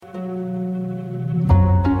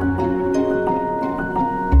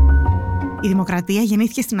Η Δημοκρατία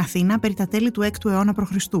γεννήθηκε στην Αθήνα περί τα τέλη του 6ου αιώνα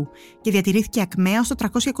π.Χ. και διατηρήθηκε ακμαία ως το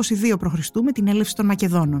 322 π.Χ. με την έλευση των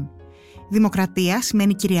Μακεδόνων. Δημοκρατία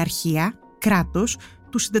σημαίνει κυριαρχία, κράτος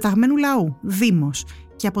του συντεταγμένου λαού, δήμος,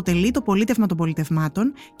 και αποτελεί το πολίτευμα των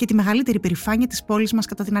πολιτευμάτων και τη μεγαλύτερη περηφάνεια της πόλης μας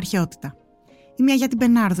κατά την αρχαιότητα. Είμαι η Αγιά την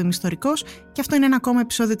Πενάρδο, είμαι ιστορικός και αυτό είναι ένα ακόμα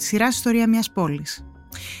επεισόδιο της σειράς Ιστορία μιας πόλης.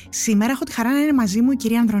 Σήμερα έχω τη χαρά να είναι μαζί μου η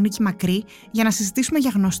κυρία Ανδρονίκη Μακρύ για να συζητήσουμε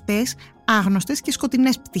για γνωστές, άγνωστες και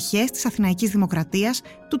σκοτεινές πτυχές της αθηναϊκής δημοκρατίας,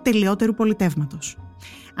 του τελειότερου πολιτεύματος.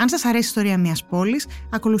 Αν σας αρέσει η ιστορία μιας πόλης,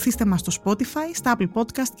 ακολουθήστε μας στο Spotify, στα Apple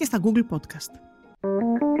Podcast και στα Google Podcast.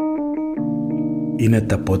 Είναι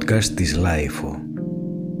τα podcast της Λάιφο.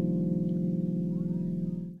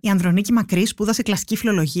 Η Ανδρονίκη Μακρύ σπούδασε κλασική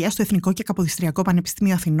φιλολογία στο Εθνικό και Καποδιστριακό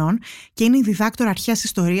Πανεπιστήμιο Αθηνών και είναι η διδάκτορα αρχαίας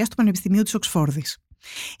ιστορίας του Πανεπιστημίου της Οξφόρδης.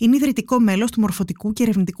 Είναι ιδρυτικό μέλος του Μορφωτικού και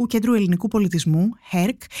Ερευνητικού Κέντρου Ελληνικού Πολιτισμού,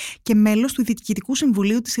 ΧΕΡΚ, και μέλος του Διοικητικού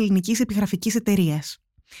Συμβουλίου της Ελληνικής Επιγραφικής Εταιρείας.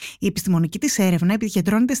 Η επιστημονική της έρευνα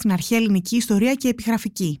επικεντρώνεται στην αρχαία ελληνική ιστορία και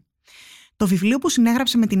επιγραφική. Το βιβλίο που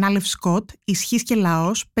συνέγραψε με την Άλεφ Σκοτ, «Ισχύς και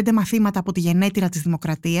λαός, 5 μαθήματα από τη γενέτειρα της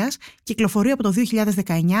Δημοκρατίας», κυκλοφορεί από το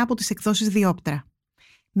 2019 από τις εκδόσεις Διόπτρα.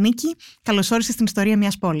 Νίκη, καλώς όρισες στην ιστορία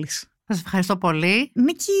μιας πόλης. Σας ευχαριστώ πολύ.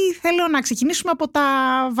 Νίκη, θέλω να ξεκινήσουμε από τα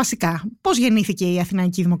βασικά. Πώς γεννήθηκε η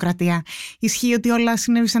Αθηναϊκή Δημοκρατία? Ισχύει ότι όλα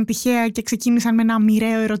συνέβησαν τυχαία και ξεκίνησαν με ένα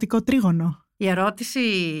μοιραίο ερωτικό τρίγωνο? Η ερώτηση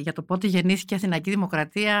για το πότε γεννήθηκε η Αθηναϊκή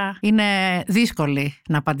Δημοκρατία είναι δύσκολη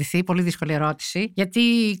να απαντηθεί, πολύ δύσκολη ερώτηση. Γιατί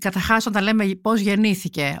καταρχάς όταν λέμε πώς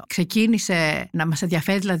γεννήθηκε, ξεκίνησε να μας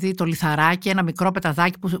ενδιαφέρει δηλαδή το λιθαράκι, ένα μικρό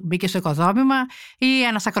πεταδάκι που μπήκε στο οικοδόμημα, ή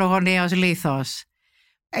ένας ακρογωνιαίος λίθος?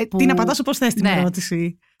 Την απαντάς όπως θες την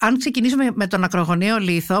ερώτηση. Αν ξεκινήσουμε με τον ακρογωνιαίο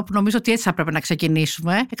λίθο, που νομίζω ότι έτσι θα πρέπει να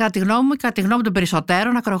ξεκινήσουμε, κατά τη γνώμη μου και κατά τη γνώμη των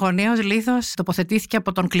περισσότερων, ο ακρογωνιαίος λίθος τοποθετήθηκε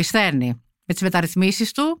από τον Κλεισθένη με τις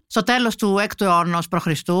μεταρρυθμίσεις του στο τέλος του 6ου αιώνα π.Χ.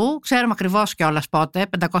 Ξέρουμε ακριβώς κιόλας πότε,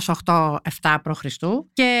 508-7 π.Χ.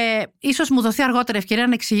 Και ίσως μου δοθεί αργότερα ευκαιρία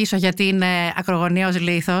να εξηγήσω γιατί είναι ακρογωνιαίος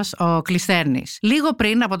λίθος ο Κλεισθένης. Λίγο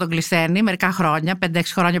πριν από τον Κλεισθένη, μερικά χρόνια, 5-6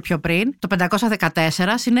 χρόνια πιο πριν, το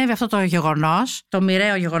 514, συνέβη αυτό το γεγονός, το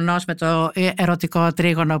μοιραίο γεγονός με το ερωτικό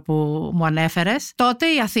τρίγωνο που μου ανέφερες. Τότε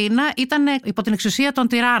η Αθήνα ήταν υπό την εξουσία των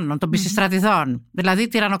τυράννων, των Πισιστρατιδών. Δηλαδή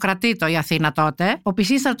τυραννοκρατήτο η Αθήνα τότε. Ο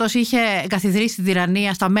Πισίστρατος είχε καθιδρύσει την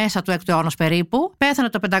τυραννία στα μέσα του 6ου αιώνα περίπου. Πέθανε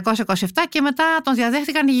το 527 και μετά τον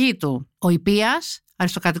διαδέχτηκαν οι γη του. Ο Ιππίας,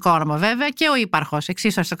 αριστοκρατικό όνομα βέβαια, και ο Ύπαρχος,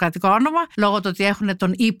 εξίσου αριστοκρατικό όνομα, λόγω του ότι έχουν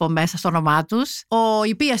τον ύπο μέσα στο όνομά τους. Ο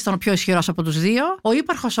Ιππίας ήταν ο πιο ισχυρός από τους δύο. Ο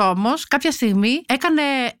Ύπαρχος όμως κάποια στιγμή έκανε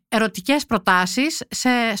ερωτικές προτάσεις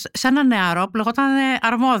σε έναν νεαρό που λεγόταν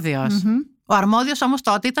Αρμόδιος. Ο Αρμόδιος όμως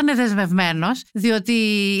τότε ήταν δεσμευμένος, διότι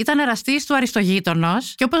ήταν εραστής του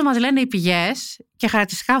Αριστογείτονος και όπως μας λένε οι πηγές, και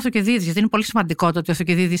χαρακτηριστικά ο Θουκυδίδης, γιατί είναι πολύ σημαντικό το ότι ο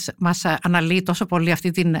Θουκυδίδης μας αναλύει τόσο πολύ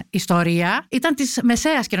αυτή την ιστορία, ήταν της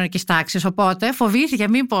μεσαίας κοινωνικής τάξης. Οπότε φοβήθηκε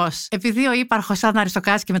μήπως, επειδή ο Ύπαρχος ήταν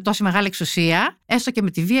αριστοκράτης και με τόση μεγάλη εξουσία, έστω και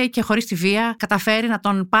με τη βία ή και χωρίς τη βία, καταφέρει να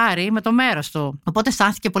τον πάρει με το μέρος του. Οπότε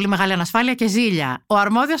αισθάνθηκε πολύ μεγάλη ανασφάλεια και ζήλια. Ο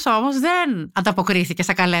Αρμόδιος όμως δεν ανταποκρίθηκε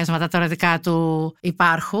στα καλέσματα τα ερωτικά του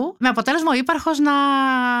Υπάρχου, με αποτέλεσμα ο Ύπαρχος να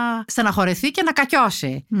στεναχωρηθεί και να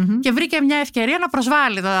κακιώσει. Και βρήκε μια ευκαιρία να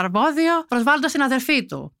προσβάλλει τον Αρμόδιο, προσβάλλοντας την αδερφή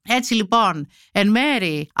του. Έτσι λοιπόν, εν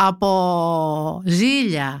μέρη από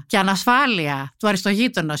ζήλια και ανασφάλεια του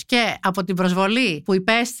Αριστογείτονος και από την προσβολή που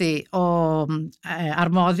υπέστη ο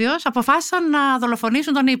Αρμόδιος, αποφάσισαν να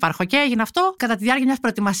δολοφονήσουν τον Ύπαρχο. Και έγινε αυτό κατά τη διάρκεια μιας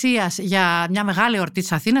προετοιμασίας για μια μεγάλη εορτή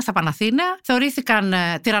της Αθήνας, στα Παναθήναια. Θεωρήθηκαν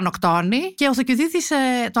τυρανοκτόνοι και ο Θουκυδίδης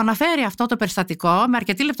το αναφέρει αυτό το περιστατικό με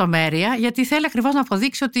αρκετή λεπτομέρεια, γιατί θέλει ακριβώς να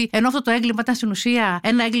αποδείξει ότι ενώ αυτό το έγκλημα ήταν στην ουσία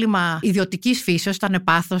ένα έγκλημα ιδιωτικής φύσεως, ήταν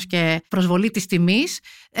πάθος και προσβολή της τιμής,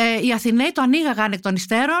 οι Αθηναίοι το ανοίγαγαν εκ των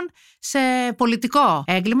υστέρων σε πολιτικό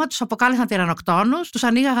έγκλημα, τους αποκάλεσαν τυρανοκτόνους, τους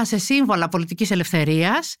ανοίγαγαν σε σύμβολα πολιτικής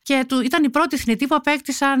ελευθερίας και ήταν οι πρώτοι θνητοί που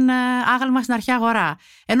απέκτησαν άγαλμα στην αρχαία αγορά.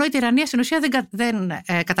 Ενώ η τυραννία στην ουσία δεν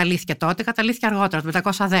καταλήθηκε τότε, καταλήθηκε αργότερα,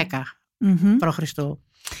 το 510 π.Χ.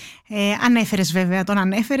 Τον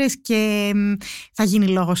ανέφερες και θα γίνει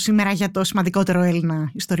λόγος σήμερα για το σημαντικότερο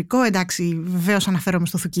Έλληνα ιστορικό. Εντάξει, βεβαίως αναφέρομαι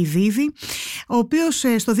στο Θουκυδίδη, ο οποίος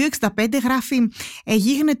στο 265 γράφει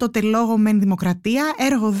 «Εγίγνε τότε λόγο μεν δημοκρατία,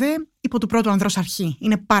 έργο δε υπό του πρώτου ανδρός αρχή».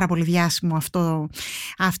 Είναι πάρα πολύ διάσημο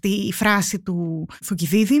αυτή η φράση του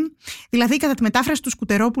Θουκυδίδη. Δηλαδή, κατά τη μετάφραση του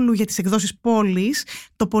Σκουτερόπουλου για τις εκδόσεις Πόλης,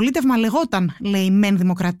 το πολίτευμα λεγόταν, λέει, μεν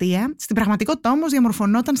δημοκρατία, στην πραγματικότητα όμως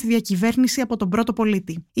διαμορφωνόταν στη διακυβέρνηση από τον πρώτο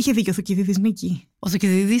πολίτη. Είχε δίκιο ο Θουκυδίδης, Νίκη? Ο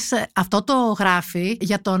Θουκυδίδης αυτό το γράφει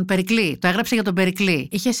για τον Περικλή. Το έγραψε για τον Περικλή.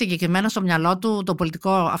 Είχε συγκεκριμένα στο μυαλό του τον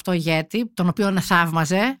πολιτικό αυτό ηγέτη, τον οποίο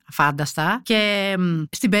θαύμαζε αφάνταστα. Και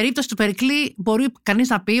στην περίπτωση του Περικλή, μπορεί κανείς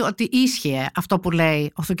να πει ότι ίσχυε αυτό που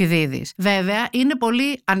λέει ο Θουκυδίδης. Βέβαια, είναι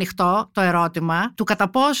πολύ ανοιχτό το ερώτημα του κατά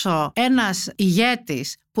πόσο ένας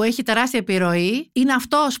ηγέτης που έχει τεράστια επιρροή είναι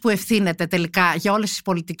αυτός που ευθύνεται τελικά για όλες τις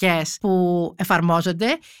πολιτικές που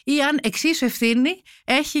εφαρμόζονται, ή αν εξίσου ευθύνη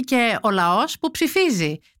έχει και ο λαός που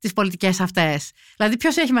ψηφίζει τις πολιτικές αυτές. Δηλαδή,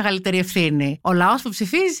 ποιος έχει μεγαλύτερη ευθύνη, ο λαός που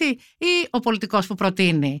ψηφίζει ή ο πολιτικός που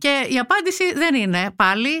προτείνει? Και η απάντηση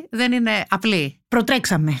δεν είναι απλή.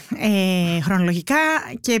 Προτρέξαμε χρονολογικά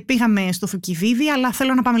και πήγαμε στο Θουκυδίδη, αλλά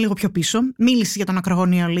θέλω να πάμε λίγο πιο πίσω. Μίλησες για τον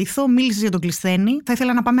ακρογωνίο λίθο, μίλησες για τον Κλισθένη. Θα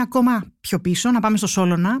ήθελα να πάμε ακόμα πιο πίσω, να πάμε στο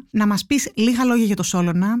Σόλωνα, να μας πεις λίγα λόγια για το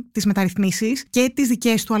Σόλωνα, τις μεταρρυθμίσεις και τις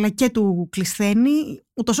δικές του αλλά και του Κλισθένη,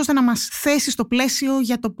 ούτως ώστε να μας θέσει στο πλαίσιο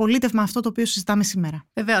για το πολίτευμα αυτό το οποίο συζητάμε σήμερα.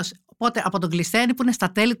 Βεβαίως. Οπότε από τον Κλισθένη που είναι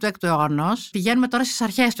στα τέλη του 6ου αιώνα, πηγαίνουμε τώρα στις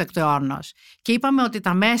αρχές του 6ου αιώνα. Και είπαμε ότι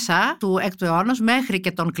τα μέσα του 6ου αιώνα μέχρι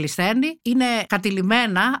και τον Κλισθένη είναι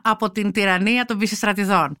κατηλημένα από την τυραννία των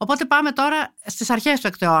Πισιστρατηδών. Οπότε πάμε τώρα στις αρχές του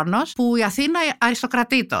 6ου αιώνα, που η Αθήνα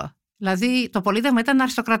αριστοκρατείτο. Δηλαδή το πολίτευμα ήταν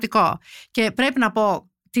αριστοκρατικό. Και πρέπει να πω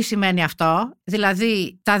τι σημαίνει αυτό.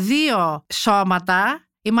 Δηλαδή τα δύο σώματα,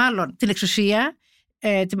 ή μάλλον την εξουσία,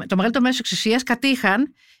 το μεγαλύτερο μέσο εξουσίας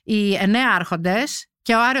κατήχαν οι 9 άρχοντες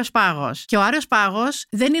και ο Άριος Πάγος. Και ο Άριος Πάγος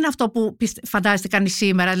δεν είναι αυτό που φαντάζεται κανείς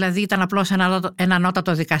σήμερα, δηλαδή ήταν απλώς ένα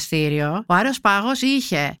ανώτατο δικαστήριο. Ο Άριος Πάγος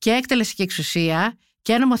είχε και εκτελεστική εξουσία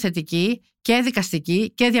και νομοθετική και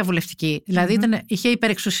δικαστική και διαβουλευτική. Δηλαδή είχε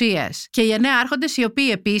υπερεξουσίες. Και οι 9 άρχοντες, οι οποίοι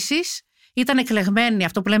επίσης ήταν εκλεγμένοι,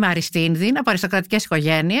 αυτό που λέμε αριστίνδιν, από αριστοκρατικές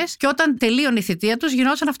οικογένειες, και όταν τελείωνε η θητεία τους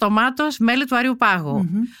γινόταν αυτομάτως μέλη του Αρείου Πάγου.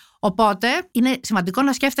 Οπότε είναι σημαντικό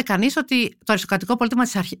να σκέφτεται κανείς ότι το αριστοκρατικό πολίτευμα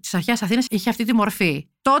της αρχαίας Αθήνας είχε αυτή τη μορφή.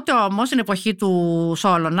 Τότε όμως, στην εποχή του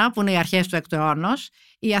Σόλωνα, που είναι οι αρχές του 6ου αιώνα,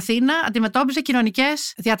 η Αθήνα αντιμετώπιζε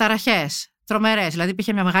κοινωνικές διαταραχές τρομερές. Δηλαδή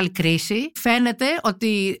υπήρχε μια μεγάλη κρίση. Φαίνεται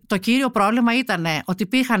ότι το κύριο πρόβλημα ήταν ότι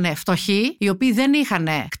υπήρχαν φτωχοί, οι οποίοι δεν είχαν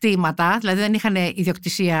κτήματα, δηλαδή δεν είχαν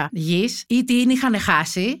ιδιοκτησία γης, ή την είχαν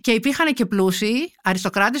χάσει, και υπήρχαν και πλούσιοι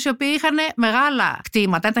αριστοκράτες, οι οποίοι είχαν μεγάλα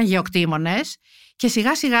κτήματα, ήταν γεωκτήμονες. Και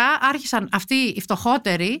σιγά σιγά άρχισαν αυτοί οι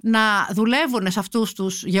φτωχότεροι να δουλεύουν σε αυτούς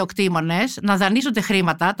τους γεωκτήμονες, να δανείζονται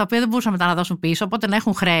χρήματα, τα οποία δεν μπορούσαν μετά να δώσουν πίσω, οπότε να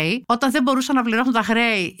έχουν χρέη. Όταν δεν μπορούσαν να πληρώσουν τα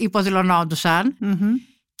χρέη, υποδηλωνόντουσαν.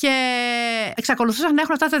 Και εξακολουθούσαν να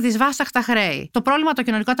έχουν αυτά τα δυσβάσταχτα χρέη. Το πρόβλημα το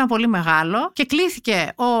κοινωνικό ήταν πολύ μεγάλο και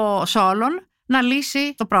κλήθηκε ο Σόλων να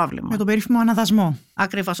λύσει το πρόβλημα. Με τον περίφημο αναδασμό.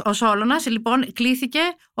 Ακριβώς. Ο Σόλωνας λοιπόν κλήθηκε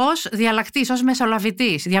ως διαλλακτής, ως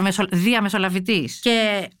μεσολαβητής, διαμεσολαβητής.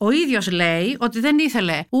 Και ο ίδιος λέει ότι δεν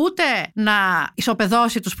ήθελε ούτε να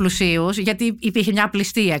ισοπεδώσει τους πλουσίους, γιατί υπήρχε μια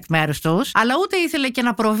πληστία εκ μέρους τους, αλλά ούτε ήθελε και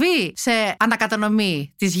να προβεί σε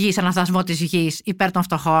ανακατανομή της γης, αναδασμό της γης υπέρ των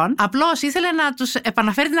φτωχών. Απλώς ήθελε να τους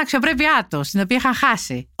επαναφέρει την αξιοπρέπειά τους, την οποία είχαν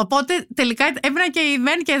χάσει. Οπότε τελικά έμειναν και οι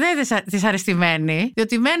μεν και δε δυσαρεστημένοι,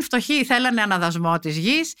 διότι οι μεν φτωχοί θέλανε αναδασμό της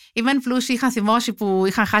γης, οι μεν πλούσιοι είχαν θυμώσει που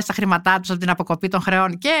είχαν χάσει τα χρήματά τους από την αποκοπή των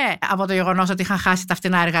χρεών και από το γεγονός ότι είχαν χάσει τα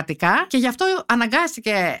φτηνά εργατικά, και γι' αυτό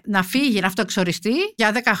αναγκάστηκε να φύγει, να αυτοεξοριστεί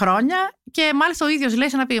για 10 χρόνια, και μάλιστα ο ίδιος λέει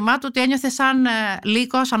σε ένα ποίημά του ότι ένιωθε σαν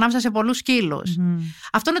λύκος ανάμεσα σε πολλούς σκύλους.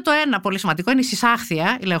 Αυτό είναι το ένα πολύ σημαντικό, είναι η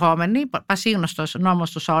συσάχθεια, η λεγόμενη, πασίγνωστος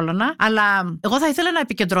νόμος του Σόλωνα. Αλλά εγώ θα ήθελα να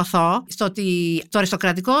επικεντρωθώ στο ότι το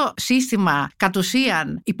αριστοκρατικό σύστημα κατ'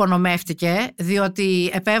 ουσίαν υπονομεύτηκε, διότι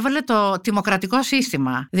επέβαλε το δημοκρατικό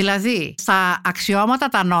σύστημα. Δηλαδή, στα αξιώματα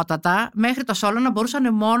τα ανώτατα, μέχρι το Σόλωνα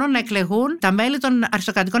μπορούσαν μόνο να εκλεγούν τα μέλη των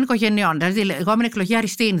αριστοκρατικών οικογενειών, δηλαδή η λεγόμενη εκλογή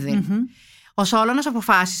αριστίνδιν. Ο Σόλωνας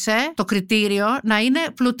αποφάσισε το κριτήριο να είναι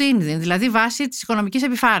πλουτίνδιν, δηλαδή βάση της οικονομικής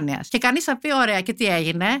επιφάνειας. Και κανείς θα πει: ωραία, και τι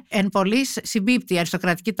έγινε? Εν πολλοίς συμπίπτει η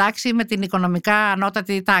αριστοκρατική τάξη με την οικονομικά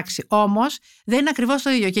ανώτατη τάξη. Όμως δεν είναι ακριβώς το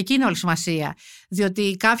ίδιο, και εκεί είναι όλη η σημασία.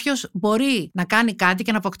 Διότι κάποιος μπορεί να κάνει κάτι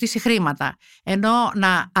και να αποκτήσει χρήματα, ενώ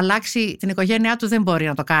να αλλάξει την οικογένειά του δεν μπορεί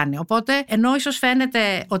να το κάνει. Οπότε, ενώ ίσως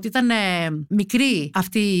φαίνεται ότι ήταν μικρή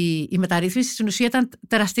αυτή η μεταρρύθμιση, στην ουσία ήταν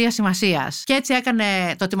τεραστία σημασίας. Και έτσι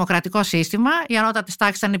έκανε το δημοκρατικό σύστημα. Οι ανώτατες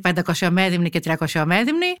τάξεις ήταν οι 500μέδυμνοι και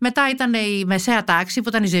 300μέδυμνοι. Μετά ήταν η μεσαία τάξη που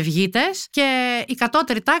ήταν οι ζευγίτες και η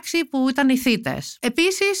κατώτερη τάξη που ήταν οι θύτες.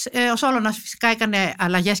 Επίσης, ο Σόλωνας φυσικά έκανε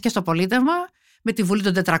αλλαγές και στο πολίτευμα με τη Βουλή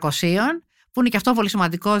των 400, που είναι και αυτό πολύ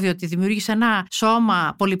σημαντικό, διότι δημιούργησε ένα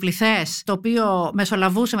σώμα πολυπληθές, το οποίο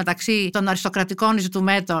μεσολαβούσε μεταξύ των αριστοκρατικών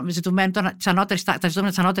ζητουμένων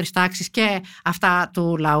της ανώτερης τάξης και αυτά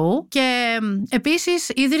του λαού. Και επίσης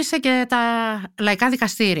ίδρυσε και τα λαϊκά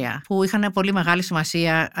δικαστήρια, που είχαν πολύ μεγάλη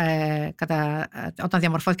σημασία όταν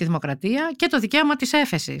διαμορφώθηκε η Δημοκρατία, και το δικαίωμα της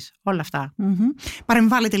έφεσης. Όλα αυτά.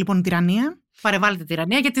 Παρεμβάλλεται λοιπόν η τυραννία. Παρεμβάλλεται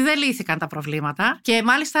τυραννία, γιατί δεν λύθηκαν τα προβλήματα. Και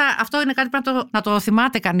μάλιστα αυτό είναι κάτι που να το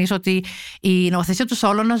θυμάται κανείς, ότι η νομοθεσία του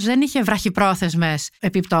Σόλωνος δεν είχε βραχυπρόθεσμες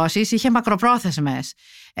επιπτώσεις, είχε μακροπρόθεσμες.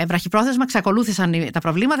 Βραχυπρόθεσμα εξακολούθησαν τα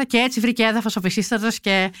προβλήματα και έτσι βρήκε έδαφος ο Πισίστατος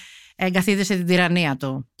και εγκαθίδρυσε την τυραννία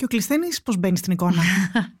του. Και ο Κλισθένης πώς μπαίνει στην εικόνα?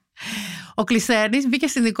 Ο Κλισθένης μπήκε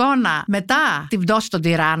στην εικόνα μετά την πτώση των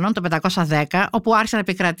τυράννων το 510, όπου άρχισε να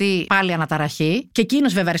επικρατεί πάλι αναταραχή. Και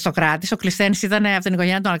εκείνος βέβαια αριστοκράτης. Ο Κλισθένης ήταν από την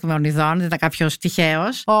οικογένεια των Ακμεωνιδών, δεν ήταν κάποιος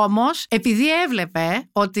τυχαίος. Όμως, επειδή έβλεπε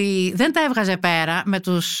ότι δεν τα έβγαζε πέρα με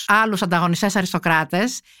τους άλλους ανταγωνιστές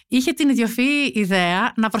αριστοκράτες, είχε την ιδιοφυή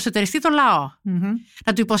ιδέα να προσετεριστεί το λαό.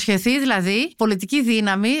 Να του υποσχεθεί δηλαδή πολιτική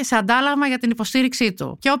δύναμη σε αντάλλαγμα για την υποστήριξή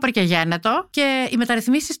του. Και όπερ και γένετο. Και οι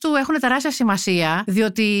μεταρρυθμίσεις του έχουν τεράστια σημασία,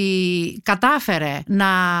 διότι κατάφερε να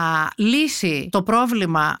λύσει το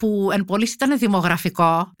πρόβλημα που εν πωλής ήταν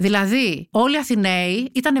δημογραφικό. Δηλαδή, όλοι οι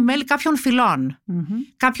Αθηναίοι ήταν μέλη κάποιων φυλών,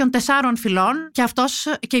 κάποιων 4 φυλών,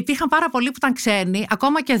 και υπήρχαν πάρα πολλοί που ήταν ξένοι,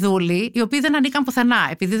 ακόμα και δούλοι, οι οποίοι δεν ανήκαν πουθενά,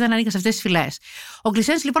 επειδή δεν ανήκαν σε αυτές τις φυλές. Ο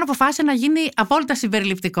Κλισθένης λοιπόν αποφάσισε να γίνει απόλυτα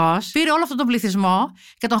συμπεριληπτικός, πήρε όλο αυτόν τον πληθυσμό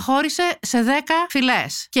και τον χώρισε σε 10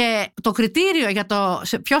 φυλές. Και το κριτήριο για το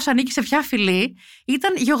ποιος ανήκει σε ποια φυλή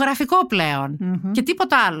ήταν γεωγραφικό πλέον και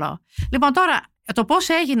τίποτα άλλο. Λοιπόν, τώρα, το πώς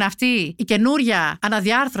έγινε αυτή η καινούρια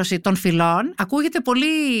αναδιάρθρωση των φυλών ακούγεται πολύ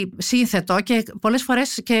σύνθετο και πολλές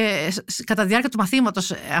φορές και κατά τη διάρκεια του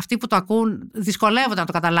μαθήματος αυτοί που το ακούν δυσκολεύονται να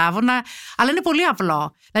το καταλάβουν, αλλά είναι πολύ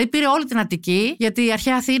απλό. Δηλαδή πήρε όλη την Αττική, γιατί η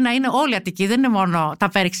αρχαία Αθήνα είναι όλη η Αττική, δεν είναι μόνο τα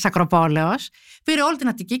πέρη της Ακροπόλεως. Πήρε όλη την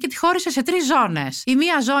Αττική και τη χώρισε σε 3 ζώνες. Η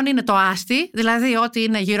μία ζώνη είναι το άστι, δηλαδή ό,τι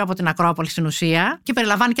είναι γύρω από την Ακρόπολη στην ουσία, και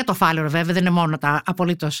περιλαμβάνει και το Φάληρο βέβαια, δεν είναι μόνο τα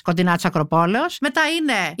απολύτως κοντινά της Ακροπόλεως. Μετά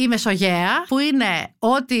είναι η Μεσογαία, που είναι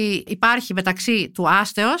ό,τι υπάρχει μεταξύ του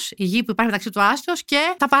άστεως, η γη που υπάρχει μεταξύ του άστεως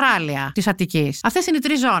και τα παράλια της Αττικής. Αυτές είναι οι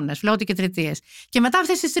 3 ζώνες, φλεότη και τριτίες. Και μετά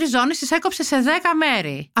αυτές τις 3 ζώνες τις έκοψε σε 10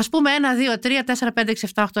 μέρη. Ας πούμε 1, 2, 3, 4, 5, 6,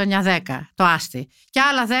 7, 8, 9, 10 το άστι. Και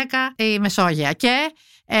άλλα 10 η Μεσόγεια.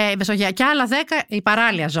 Και άλλα 10 η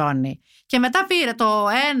παράλια ζώνη. Και μετά πήρε το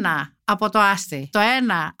 1 από το άστι, το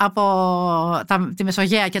 1 από τη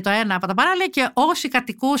Μεσογεία και το 1 από τα παράλια, και όσοι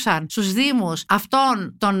κατοικούσαν στους δήμους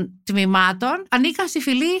αυτών των τμήματων ανήκαν στη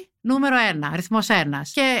φυλή νούμερο 1, αριθμός 1.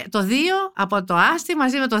 Και το 2 από το άστι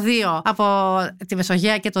μαζί με το 2 από τη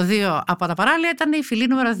Μεσογεία και το 2 από τα παράλια ήταν η φυλή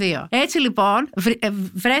νούμερο 2. Έτσι λοιπόν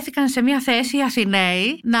βρέθηκαν σε μια θέση οι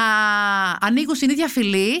Αθηναίοι να ανήκουν στην ίδια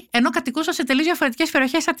φυλή, ενώ κατοικούσαν σε τελείως διαφορετικές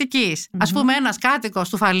περιοχές Αττικής. Ας πούμε, ένας κάτοικος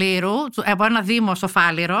του Φαλήρου, από ένα δήμο στο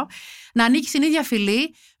Φάληρο, να ανήκει στην ίδια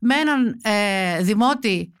φυλή με έναν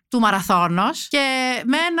δημότη του Μαραθώνος και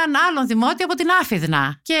με έναν άλλον δημότη από την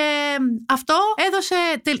Άφιδνα. Και αυτό έδωσε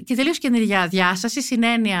και τελείως καινούργια διάσταση στην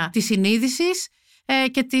έννοια της συνείδησης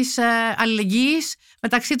και της αλληλεγγύης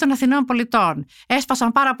μεταξύ των Αθηναίων πολιτών.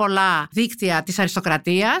 Έσπασαν πάρα πολλά δίκτυα της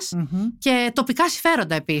αριστοκρατίας και τοπικά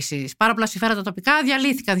συμφέροντα επίσης. Πάρα πολλά συμφέροντα τοπικά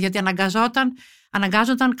διαλύθηκαν, γιατί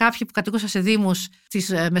αναγκάζονταν κάποιοι που κατοικούσαν σε δήμους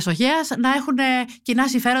της Μεσογείας να έχουν κοινά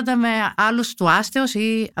συμφέροντα με άλλους του άστεως.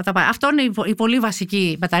 Αυτό είναι η πολύ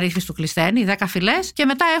βασική μεταρρύθμιση του Κλισθένη, οι 10 φυλές. Και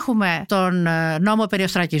μετά έχουμε τον νόμο περί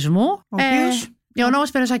οστρακισμού. Ο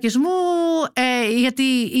νόμος περί οστρακισμού, γιατί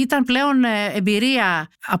ήταν πλέον εμπειρία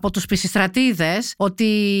από τους Πισιστρατίδες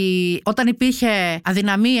ότι όταν υπήρχε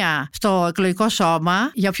αδυναμία στο εκλογικό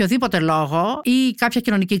σώμα για οποιοδήποτε λόγο ή κάποια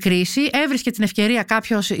κοινωνική κρίση, έβρισκε την ευκαιρία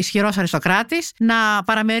κάποιος ισχυρός αριστοκράτης να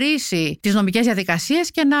παραμερίσει τις νομικές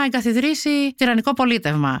διαδικασίες και να εγκαθιδρύσει τυραννικό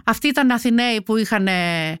πολίτευμα. Αυτοί ήταν Αθηναίοι που είχαν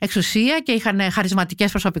εξουσία και είχαν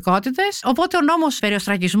χαρισματικές προσωπικότητες. Οπότε ο νόμος περί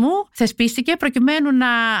οστρακισμού θεσπίστηκε προκειμένου να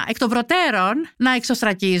εκ των προτέρων να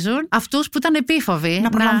εξωστρακίζουν αυτούς που ήταν επίφοβοι. Να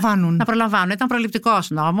προλαμβάνουν. Ήταν προληπτικός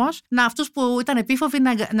νόμος. Αυτούς που ήταν επίφοβοι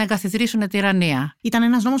να εγκαθιδρύσουν τυραννία. Ήταν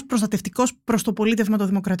ένας νόμος προστατευτικός προς το πολίτευμα το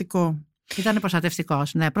δημοκρατικό. Ήταν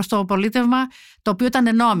προστατευτικός, ναι, προς το πολίτευμα το οποίο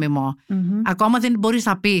ήταν νόμιμο. Ακόμα δεν μπορείς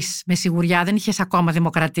να πεις με σιγουριά, δεν είχες ακόμα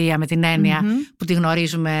δημοκρατία με την έννοια που τη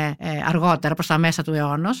γνωρίζουμε αργότερα προς τα μέσα του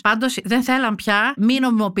αιώνος. Πάντως δεν θέλαν πια μη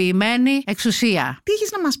νομιμοποιημένη εξουσία. Τι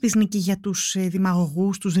έχεις να μας πεις, Νίκη, για τους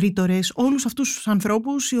δημαγωγούς, τους ρήτορες, όλους αυτούς τους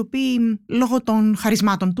ανθρώπους οι οποίοι λόγω των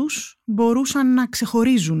χαρισμάτων τους μπορούσαν να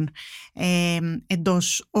ξεχωρίζουν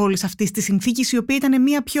εντός όλης αυτής της συνθήκης, η οποία ήταν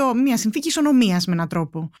μια συνθήκη ισονομίας με έναν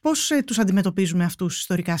τρόπο. Πώς τους αντιμετωπίζουμε αυτούς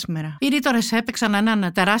ιστορικά σήμερα? Οι ρήτορες έπαιξαν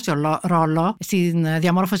έναν τεράστιο ρόλο στην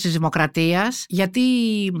διαμόρφωση της δημοκρατίας, γιατί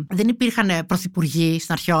δεν υπήρχαν πρωθυπουργοί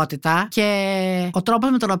στην αρχαιότητα και ο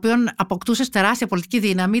τρόπος με τον οποίο αποκτούσες τεράστια πολιτική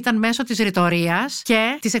δύναμη ήταν μέσω της ρητορίας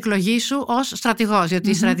και της εκλογής σου ως στρατηγός, διότι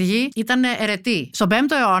η στρατηγοί ήταν αιρετοί. Στον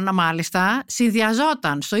 5ο αιώνα, μάλιστα,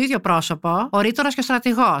 συνδυαζόταν στο ίδιο πρόσωπο ο ρήτορας και ο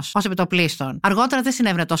στρατηγός ως επιτοπλίστων. Αργότερα δεν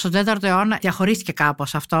συνέβαινε τόσο. Στον 4ο αιώνα διαχωρίστηκε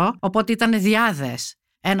κάπως αυτό, οπότε ήταν διάδες.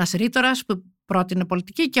 Ένας ρήτορας που πρότεινε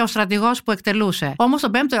πολιτική και ο στρατηγός που εκτελούσε. Όμως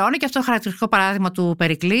στον 5ο αιώνα, και αυτό είναι χαρακτηριστικό παράδειγμα του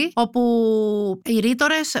Περικλή, όπου οι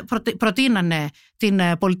ρήτορες προτείνανε την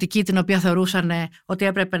πολιτική την οποία θεωρούσαν ότι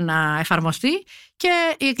έπρεπε να εφαρμοστεί και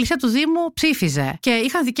η Εκκλησία του Δήμου ψήφιζε. Και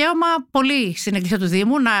είχαν δικαίωμα πολλοί στην Εκκλησία του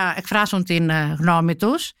Δήμου να εκφράσουν την γνώμη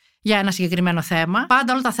τους για ένα συγκεκριμένο θέμα.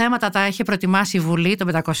 Πάντα όλα τα θέματα τα είχε προετοιμάσει η Βουλή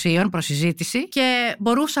των 500 προς συζήτηση και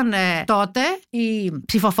μπορούσαν τότε οι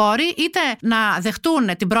ψηφοφόροι είτε να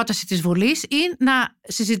δεχτούν την πρόταση της Βουλής ή να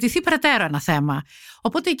συζητηθεί περαιτέρω ένα θέμα.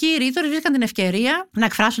 Οπότε εκεί οι ρήτορες βρίσκαν την ευκαιρία να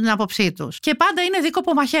εκφράσουν την άποψή τους. Και πάντα είναι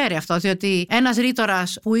δίκοπο μαχαίρι αυτό, διότι ένας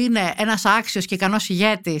ρήτορας που είναι ένας άξιος και ικανός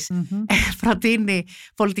ηγέτης προτείνει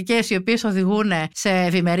πολιτικές οι οποίες οδηγούν σε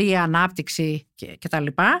ευημερία, ανάπτυξη κτλ.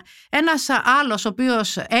 Ένας άλλος ο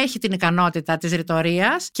οποίος έχει την ικανότητα της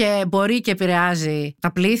ρητορίας και μπορεί και επηρεάζει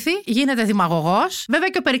τα πλήθη, γίνεται δημαγωγός. Βέβαια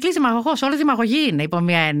και ο Περικλής δημαγωγός, όλοι δημαγωγοί είναι υπό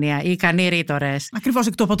μία έννοια, οι ικανοί ρήτορες. Ακριβώς,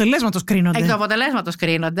 εκ του αποτελέσματος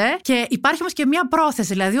κρίνονται. Και υπάρχει όμως και μία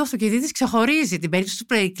πρόθεση, δηλαδή ο Θουκυδίδης ξεχωρίζει την περίπτωση του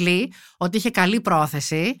Περικλή ότι είχε καλή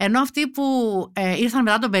πρόθεση, ενώ αυτοί που ήρθαν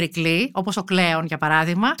μετά τον Περικλή, όπως ο Κλέον για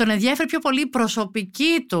παράδειγμα, τον ενδιέφερε πιο πολύ η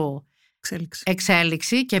προσωπική του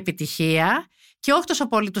εξέλιξη και επιτυχία και όχι τόσο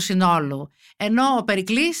πολύ του συνόλου. Ενώ ο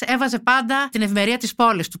Περικλής έβαζε πάντα την ευημερία της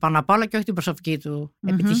πόλης του πάνω απ' όλα και όχι την προσωπική του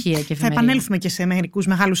επιτυχία και ευημερία. Θα επανέλθουμε και σε μερικούς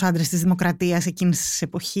μεγάλους άντρες της Δημοκρατίας εκείνης της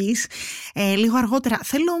εποχής λίγο αργότερα.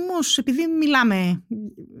 Θέλω όμως, επειδή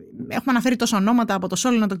έχουμε αναφέρει τόσα ονόματα από το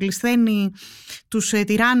Σόλωνα, τον Κλισθένη, τους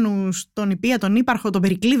τυράννους, τον Ιππία, τον Ύπαρχο, τον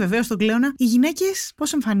Περικλή βεβαίως, τον Κλέωνα, οι γυναίκες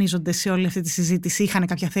πώς εμφανίζονται σε όλη αυτή τη συζήτηση? Είχαν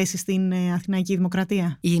κάποια θέση στην Αθηναϊκή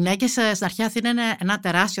Δημοκρατία? Οι γυναίκες στην αρχαία Αθήνα είναι ένα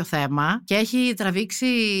τεράστιο θέμα και έχει τραβήξει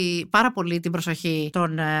πάρα πολύ την προσοχή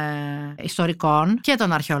των ιστορικών και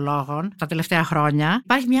των αρχαιολόγων τα τελευταία χρόνια.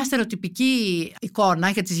 Υπάρχει μια στερεοτυπική εικόνα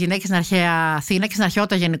για τις γυναίκες στην αρχαία Αθήνα και στην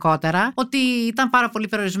αρχαιότητα γενικότερα, ότι ήταν πάρα πολύ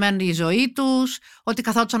περιορισμένη η ζωή τους, ότι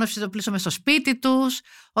καθόντουσαν να στο σπίτι τους,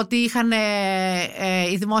 ότι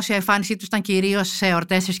η δημόσια εμφάνισή τους ήταν κυρίως σε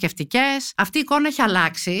εορτές θρησκευτικές. Αυτή η εικόνα έχει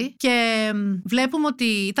αλλάξει και βλέπουμε ότι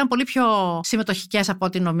ήταν πολύ πιο συμμετοχικές από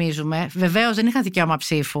ό,τι νομίζουμε. Βεβαίως δεν είχαν δικαίωμα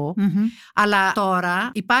ψήφου, αλλά τώρα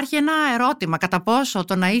υπάρχει ένα ερώτημα κατά πόσο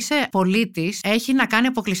το να είσαι πολίτης έχει να κάνει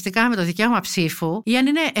αποκλειστικά με το δικαίωμα ψήφου ή αν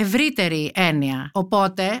είναι ευρύτερη έννοια.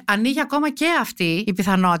 Οπότε ανοίγει ακόμα και αυτή η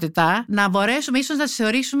πιθανότητα να μπορέσουμε ίσως να τις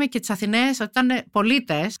θεωρήσουμε και τις Αθηναίες ότι ήταν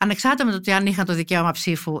πολίτες, ανεξάρτητα με το ότι αν είχαν το δικαίωμα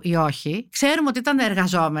ψήφου ή όχι. Ξέρουμε ότι ήταν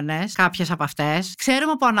εργαζόμενες κάποιες από αυτές.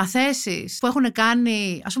 Ξέρουμε από αναθέσεις που έχουν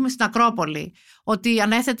κάνει, ας πούμε, στην Ακρόπολη, ότι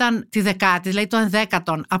ανέθεταν τη δεκάτη, δηλαδή το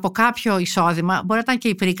ενδέκατον, από κάποιο εισόδημα. Μπορεί να ήταν και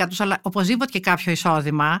η πρίκα τους, αλλά οπωσδήποτε και κάποιο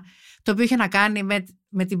εισόδημα, το οποίο είχε να κάνει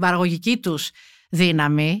με την παραγωγική τους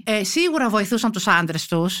δύναμη. Σίγουρα βοηθούσαν τους άντρες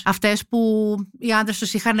τους, αυτές που οι άντρες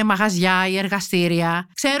τους είχαν μαγαζιά ή εργαστήρια.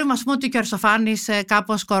 Ξέρουμε, ας πούμε, ότι και ο Αριστοφάνης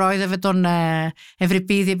κάπως κορόιδευε τον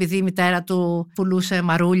Ευρυπίδη επειδή η μητέρα του πουλούσε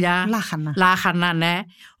μαρούλια. Λάχανα, ναι.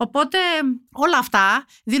 Οπότε όλα αυτά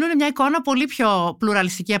δίνουν μια εικόνα πολύ πιο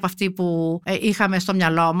πλουραλιστική από αυτή που είχαμε στο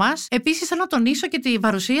μυαλό μας. Επίσης, θέλω να τονίσω και την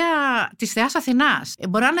παρουσία της θεάς Αθηνάς.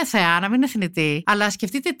 Μπορεί να είναι θεά, να μην είναι θνητή, αλλά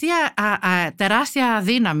σκεφτείτε τι τεράστια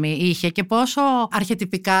δύναμη είχε και πόσο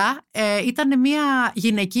αρχετυπικά ήταν μια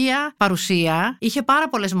γυναικεία παρουσία. Είχε πάρα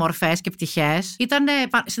πολλές μορφές και πτυχές. Ήταν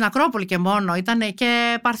στην Ακρόπολη και μόνο. Ήταν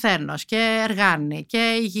και Παρθένος και Εργάνη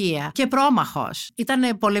και Υγεία και Πρόμαχος.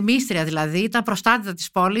 Ήταν πολεμίστρια δηλαδή. Ήταν προστάτητα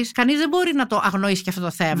της πόλης. Κανείς δεν μπορεί να το αγνοήσει και αυτό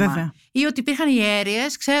το θέμα. Βέβαια. Ή ότι υπήρχαν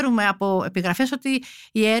ιέρειες. Ξέρουμε από επιγραφές ότι οι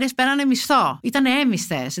ιέρειες παίρνανε μισθό. Ήταν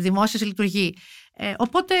έμισθες, δημόσιες λειτουργοί.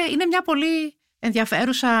 Οπότε είναι μια πολύ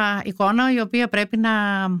ενδιαφέρουσα εικόνα η οποία πρέπει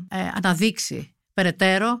να αναδείξει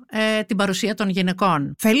περαιτέρω την παρουσία των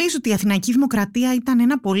γυναικών. Θέλεις ότι η Αθηναϊκή Δημοκρατία ήταν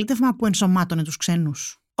ένα πολίτευμα που ενσωμάτωνε τους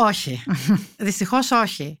ξένους? Όχι. Δυστυχώς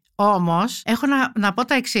όχι. Όμως, έχω να πω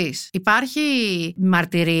τα εξής. Υπάρχει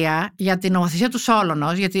μαρτυρία για την νομοθεσία του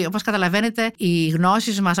Σόλωνος, γιατί όπως καταλαβαίνετε οι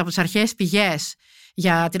γνώσεις μας από τις αρχαίες πηγές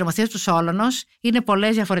για την νομοθεσία του Σόλωνος είναι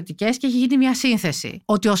πολλές διαφορετικές και έχει γίνει μια σύνθεση.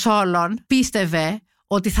 Ότι ο Σόλων πίστευε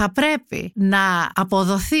ότι θα πρέπει να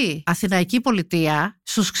αποδοθεί αθηναϊκή πολιτεία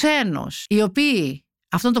στους ξένους, οι οποίοι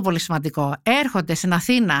αυτό είναι το πολύ σημαντικό. Έρχονται στην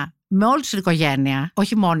Αθήνα με όλη την οικογένεια,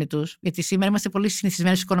 όχι μόνοι τους, γιατί σήμερα είμαστε πολύ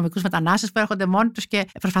συνηθισμένοι στους οικονομικούς μετανάστες που έρχονται μόνοι τους και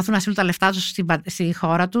προσπαθούν να στείλουν τα λεφτά τους στη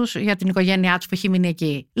χώρα τους για την οικογένειά τους που έχει μείνει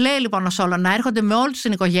εκεί. Λέει λοιπόν ο Σόλων να έρχονται με όλη τους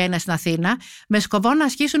την οικογένεια στην Αθήνα με σκοπό να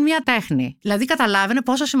ασκήσουν μια τέχνη. Δηλαδή, καταλάβαινε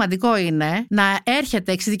πόσο σημαντικό είναι να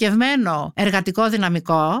έρχεται εξειδικευμένο εργατικό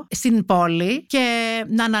δυναμικό στην πόλη και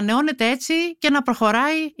να ανανεώνεται έτσι και να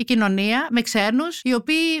προχωράει η κοινωνία με ξένους οι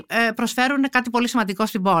οποίοι προσφέρουν κάτι πολύ σημαντικό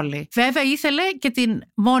στην πόλη. Βέβαια, ήθελε και την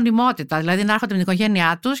μόνιμότητα. Δηλαδή να έρχονται με την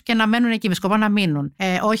οικογένειά τους και να μένουν εκεί με σκοπό να μείνουν.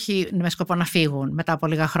 Όχι με σκοπό να φύγουν μετά από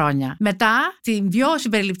λίγα χρόνια. Μετά, την πιο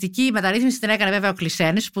συμπεριληπτική μεταρρύθμιση την έκανε βέβαια ο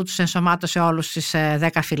Κλισένης που τους ενσωμάτωσε όλους στις 10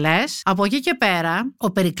 φυλές. Από εκεί και πέρα,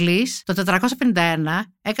 ο Περικλής το 451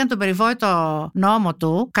 έκανε τον περιβόητο νόμο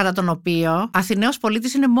του, κατά τον οποίο Αθηναίος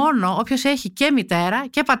πολίτης είναι μόνο όποιος έχει και μητέρα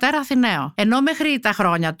και πατέρα Αθηναίο. Ενώ μέχρι τα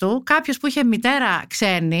χρόνια του, κάποιος που είχε μητέρα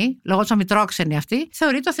ξένη, λόγω του αμητρόξενη αυτή,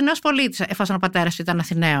 θεωρείται Αθηναίος πολίτης, εφόσον ο πατέρας του ήταν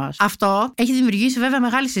Αθηναίος. Αυτό έχει δημιουργήσει βέβαια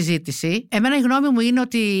μεγάλη συζήτηση. Εμένα η γνώμη μου είναι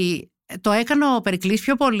ότι το έκανε ο Περικλής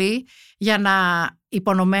πιο πολύ για να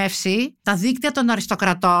υπονομεύσει τα δίκτυα των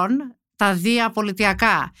αριστοκρατών, τα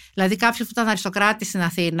διαπολιτιακά. Δηλαδή, κάποιος που ήταν αριστοκράτης στην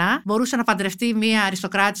Αθήνα μπορούσε να παντρευτεί μία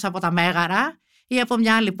αριστοκράτησα από τα Μέγαρα ή από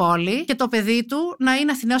μια άλλη πόλη και το παιδί του να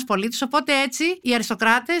είναι Αθηναίος πολίτης. Οπότε έτσι οι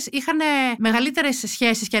αριστοκράτες είχαν μεγαλύτερες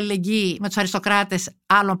σχέσεις και αλληλεγγύη με τους αριστοκράτες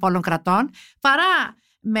άλλων πόλων κρατών παρά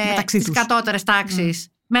με τις κατώτερες τάξεις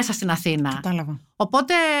μέσα στην Αθήνα. Κατάλαβα.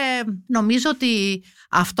 Οπότε νομίζω ότι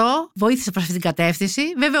αυτό βοήθησε προς αυτή την κατεύθυνση.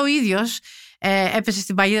 Βέβαια ο ίδιος έπεσε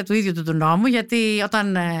στην παγίδα του ίδιου του νόμου, γιατί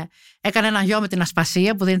όταν έκανε ένα γιο με την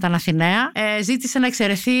Ασπασία που δεν ήταν Αθηναία, ζήτησε να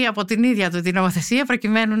εξαιρεθεί από την ίδια του την νομοθεσία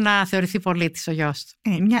προκειμένου να θεωρηθεί πολίτης ο γιος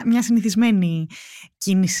του. Μια συνηθισμένη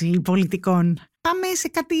κίνηση πολιτικών. Πάμε σε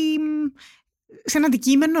κάτι... σε ένα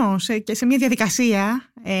αντικείμενο και σε μια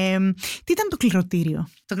διαδικασία. Τι ήταν το κληρωτήριο?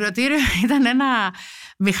 Το κληρωτήριο ήταν ένα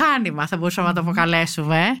μηχάνημα, θα μπορούσαμε να το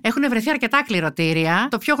αποκαλέσουμε. Έχουν βρεθεί αρκετά κληρωτήρια.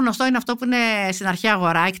 Το πιο γνωστό είναι αυτό που είναι στην αρχαία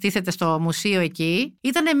αγορά, εκτίθεται στο μουσείο εκεί.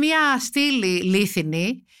 Ήταν μια στήλη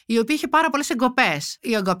λίθινη, η οποία είχε πάρα πολλές εγκοπές.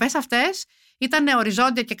 Οι εγκοπές αυτές ήταν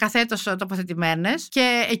οριζόντια και καθέτως τοποθετημένες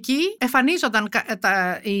και εκεί εμφανίζονταν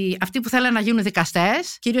αυτοί που θέλανε να γίνουν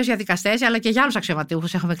δικαστές, κυρίως για δικαστές, αλλά και για άλλους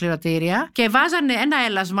αξιωματούχους έχουμε κληρωτήρια, και βάζανε ένα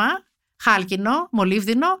έλασμα χάλκινο,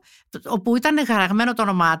 μολύβδινο, όπου ήταν γραγμένο το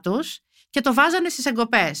όνομά τους και το βάζανε στις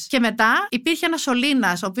εγκοπές. Και μετά υπήρχε ένας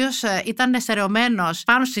σωλήνας, ο οποίος ήταν στερεωμένος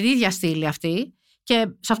πάνω στην ίδια στήλη αυτή. Και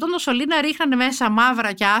σε αυτόν τον σωλήνα ρίχνανε μέσα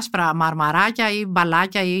μαύρα και άσπρα μαρμαράκια ή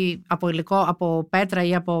μπαλάκια ή από υλικό, από πέτρα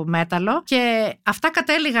ή από μέταλλο. Και αυτά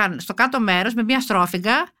κατέληγαν στο κάτω μέρος με μια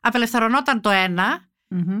στρόφιγγα, απελευθερωνόταν το ένα,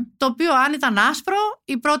 το οποίο αν ήταν άσπρο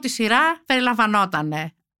η πρώτη σειρά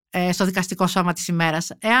περιλαμβανότανε στο δικαστικό σώμα της ημέρας.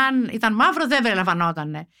 Εάν ήταν μαύρο δεν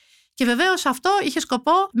περιλαμβανότανε. Και βεβαίως αυτό είχε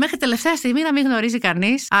σκοπό μέχρι τελευταία στιγμή να μην γνωρίζει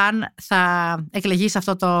κανείς αν θα εκλεγεί σε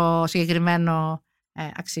αυτό το συγκεκριμένο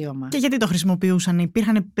αξίωμα. Και γιατί το χρησιμοποιούσαν?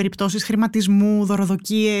 Υπήρχαν περιπτώσεις χρηματισμού,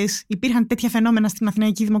 δωροδοκίες? Υπήρχαν τέτοια φαινόμενα στην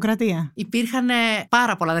Αθηναϊκή Δημοκρατία? Υπήρχαν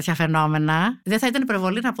πάρα πολλά τέτοια φαινόμενα. Δεν θα ήταν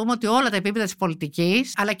υπερβολή να πούμε ότι όλα τα επίπεδα της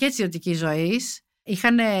πολιτικής αλλά και της ιδιωτικής ζωής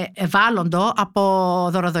είχαν ευάλωτο από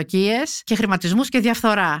δωροδοκίες και χρηματισμούς και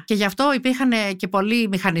διαφθορά. Και γι' αυτό υπήρχαν και πολλοί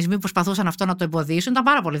μηχανισμοί που προσπαθούσαν αυτό να το εμποδίσουν. Ήταν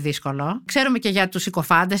πάρα πολύ δύσκολο. Ξέρουμε και για τους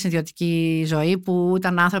συκοφάντες στην ιδιωτική ζωή, που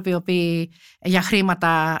ήταν άνθρωποι οι οποίοι για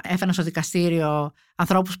χρήματα έφεραν στο δικαστήριο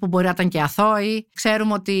ανθρώπους που μπορεί να ήταν και αθώοι.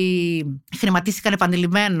 Ξέρουμε ότι χρηματίστηκαν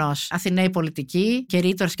επανειλημμένως Αθηναίοι πολιτικοί και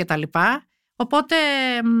ρήτορες κτλ. Οπότε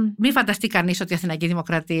μην φανταστεί κανείς ότι η Αθηναϊκή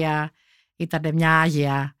Δημοκρατία ήταν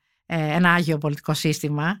ένα άγιο πολιτικό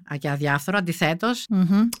σύστημα και αδιάφθορο, αντιθέτως.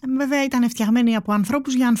 Βέβαια ήταν φτιαγμένοι από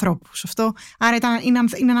ανθρώπους για ανθρώπους. Αυτό, άρα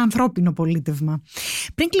είναι ένα ανθρώπινο πολίτευμα.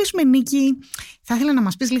 Πριν κλείσουμε, Νίκη, θα ήθελα να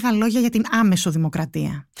μας πεις λίγα λόγια για την άμεσο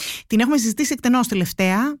δημοκρατία. Την έχουμε συζητήσει εκτενώς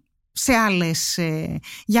τελευταία, σε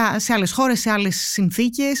άλλες χώρες, σε άλλες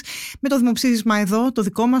συνθήκες, με το δημοψήφισμα εδώ, το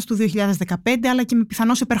δικό μας του 2015, αλλά και με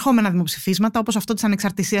πιθανώς επερχόμενα δημοψηφίσματα, όπως αυτό της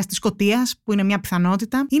ανεξαρτησίας της Σκωτίας, που είναι μια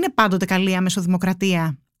πιθανότητα. Είναι πάντοτε καλή άμεσο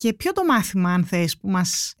δημοκρατία? Και ποιο το μάθημα, αν θες, που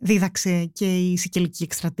μας δίδαξε και η Σικελική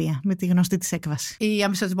εκστρατεία με τη γνωστή της έκβαση? Η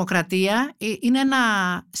αμεσοδημοκρατία είναι ένα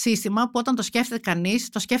σύστημα που όταν το σκέφτεται κανείς,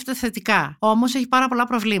 το σκέφτεται θετικά. Όμως έχει πάρα πολλά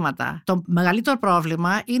προβλήματα. Το μεγαλύτερο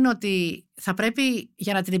πρόβλημα είναι ότι θα πρέπει,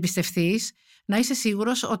 για να την εμπιστευτείς, να είσαι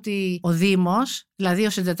σίγουρος ότι ο Δήμος, δηλαδή ο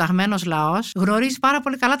συντεταγμένος λαός, γνωρίζει πάρα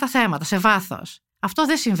πολύ καλά τα θέματα, σε βάθος. Αυτό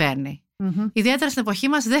δεν συμβαίνει. Ιδιαίτερα στην εποχή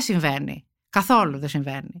μας δεν συμβαίνει. Καθόλου δεν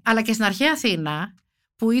συμβαίνει. Αλλά και στην αρχαία Αθήνα,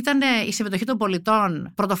 που ήταν η συμμετοχή των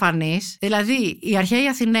πολιτών πρωτοφανής. Δηλαδή, οι αρχαίοι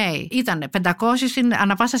Αθηναίοι ήταν 500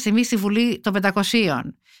 ανά πάσα στιγμή στη Βουλή των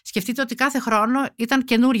 500. Σκεφτείτε ότι κάθε χρόνο ήταν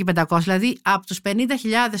καινούργιοι 500. Δηλαδή, από τους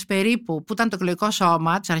 50.000 περίπου που ήταν το εκλογικό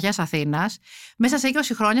σώμα της αρχαίας Αθήνας, μέσα σε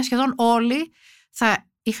 20 χρόνια σχεδόν όλοι θα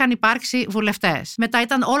είχαν υπάρξει βουλευτές. Μετά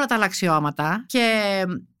ήταν όλα τα άλλα αξιώματα και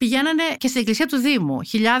πηγαίνανε και στην εκκλησία του Δήμου.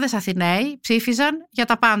 Χιλιάδες Αθηναίοι ψήφιζαν για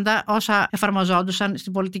τα πάντα όσα εφαρμοζόντουσαν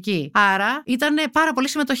στην πολιτική. Άρα ήταν πάρα πολύ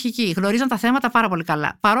συμμετοχικοί, γνωρίζαν τα θέματα πάρα πολύ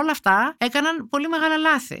καλά. Παρ' όλα αυτά έκαναν πολύ μεγάλα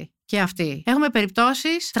λάθη και αυτοί. Έχουμε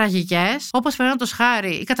περιπτώσεις τραγικές, όπως παραδείγματος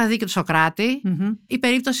χάρη η καταδίκη του Σωκράτη, η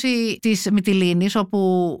περίπτωση της Μυτιλήνης,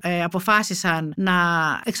 όπου αποφάσισαν να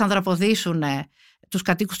εξανδραποδίσουν τους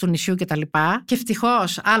κατοίκους του νησιού κτλ. Και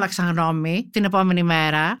ευτυχώς άλλαξαν γνώμη την επόμενη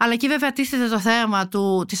μέρα. Αλλά εκεί βέβαια τίθεται το θέμα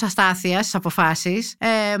της αστάθειας στις αποφάσεις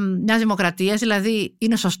μιας δημοκρατίας. Δηλαδή,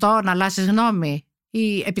 είναι σωστό να αλλάσεις γνώμη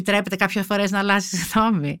ή επιτρέπεται κάποιες φορές να αλλάσεις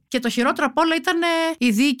γνώμη? Και το χειρότερο απ' όλα ήταν η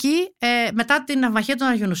δίκη μετά την ναυμαχία των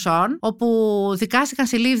Αργιουνουσών, όπου δικάστηκαν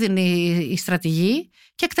στη Λίβδινη οι στρατηγοί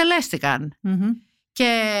και εκτελέστηκαν.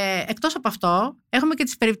 Και εκτός από αυτό, έχουμε και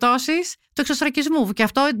τις περιπτώσεις του εξωστρακισμού. Και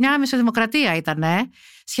αυτό μια μεσοδημοκρατία ήταν.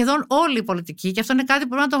 Σχεδόν όλοι οι πολιτικοί, και αυτό είναι κάτι που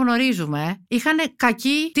πρέπει να το γνωρίζουμε, είχαν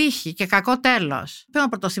κακή τύχη και κακό τέλος. Πρέπει να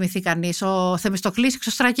πρωτοθυμηθεί κανείς. Ο Θεμιστοκλής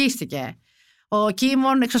εξωστρακίστηκε. Ο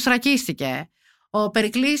Κίμων εξωστρακίστηκε. Ο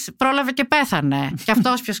Περικλής πρόλαβε και πέθανε. Και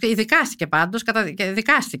αυτός δικάστηκε πάντως,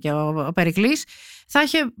 δικάστηκε ο Περικλής. Θα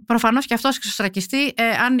είχε προφανώς και αυτός εξωστρακιστεί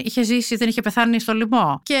αν είχε ζήσει, δεν είχε πεθάνει στο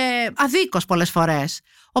λοιμό. Και αδίκως πολλές φορές.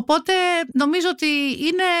 Οπότε νομίζω ότι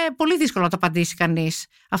είναι πολύ δύσκολο να το απαντήσει κανείς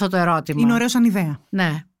αυτό το ερώτημα. Είναι ωραίο σαν ιδέα.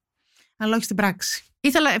 Ναι. Αλλά όχι στην πράξη.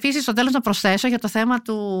 Ήθελα επίσης στο τέλος να προσθέσω για το θέμα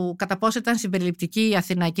του κατά πόσο ήταν συμπεριληπτική η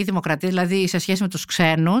αθηναϊκή δημοκρατία, δηλαδή σε σχέση με τους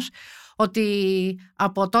ξένους, ότι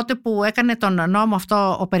από τότε που έκανε τον νόμο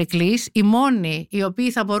αυτό ο Περικλής, οι μόνοι οι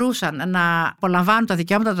οποίοι θα μπορούσαν να απολαμβάνουν τα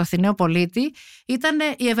δικαιώματα του Αθηναίου πολίτη ήταν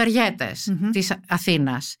οι ευεργέτες της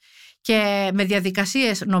Αθήνας. Και με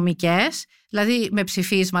διαδικασίες νομικές, δηλαδή με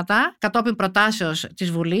ψηφίσματα, κατόπιν προτάσεως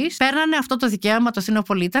της Βουλής, παίρνανε αυτό το δικαίωμα του Αθηναίου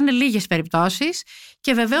πολίτη. Ήταν λίγες περιπτώσεις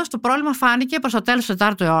και βεβαίως το πρόβλημα φάνηκε προς το τέλος του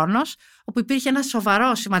 4ου αιώνα, όπου υπήρχε ένας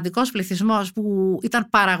σοβαρός, σημαντικός πληθυσμός που ήταν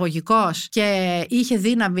παραγωγικός και είχε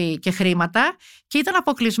δύναμη και χρήματα και ήταν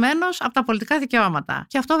αποκλεισμένος από τα πολιτικά δικαιώματα.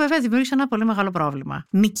 Και αυτό βέβαια δημιούργησε ένα πολύ μεγάλο πρόβλημα.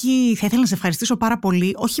 Νίκη, θα ήθελα να σε ευχαριστήσω πάρα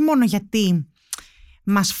πολύ, όχι μόνο γιατί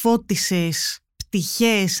μας φώτισες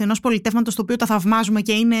πτυχές ενός πολιτεύματος το οποίο τα θαυμάζουμε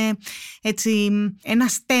και είναι έτσι ένα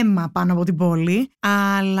στέμμα πάνω από την πόλη,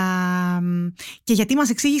 αλλά και γιατί μας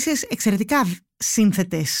εξήγησες εξαιρετικά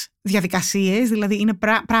σύνθετες διαδικασίες. Δηλαδή είναι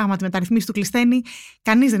πράγματι μεταρρυθμίσεις του Κλεισθένη,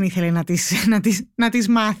 κανείς δεν ήθελε να τις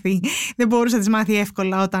μάθει, δεν μπορούσε να τις μάθει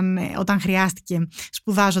εύκολα όταν χρειάστηκε,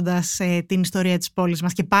 σπουδάζοντας την ιστορία της πόλης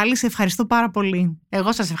μας. Και πάλι σε ευχαριστώ πάρα πολύ.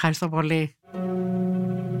 Εγώ σας ευχαριστώ πολύ.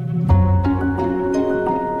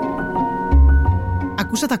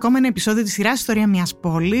 Ακούσατε ακόμα ένα επεισόδιο της σειράς «Ιστορία μιας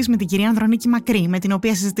πόλης» με την κυρία Ανδρονίκη Μακρύ, με την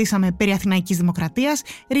οποία συζητήσαμε περί αθηναϊκής δημοκρατίας,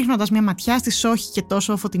 ρίχνοντας μια ματιά στις όχι και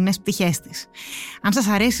τόσο φωτεινές πτυχές της. Αν σας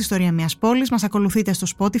αρέσει η ιστορία μιας πόλης, μας ακολουθείτε στο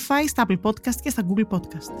Spotify, στα Apple Podcast και στα Google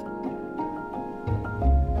Podcast.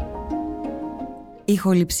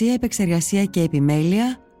 Ηχοληψία, επεξεργασία και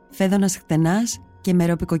επιμέλεια, Φέδωνας Χτενάς και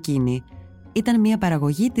Μερόπη Κοκκίνη. Ήταν μια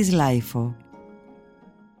παραγωγή της Λάιφο.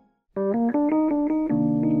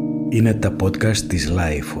 Είναι τα podcast της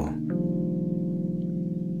λάιφο.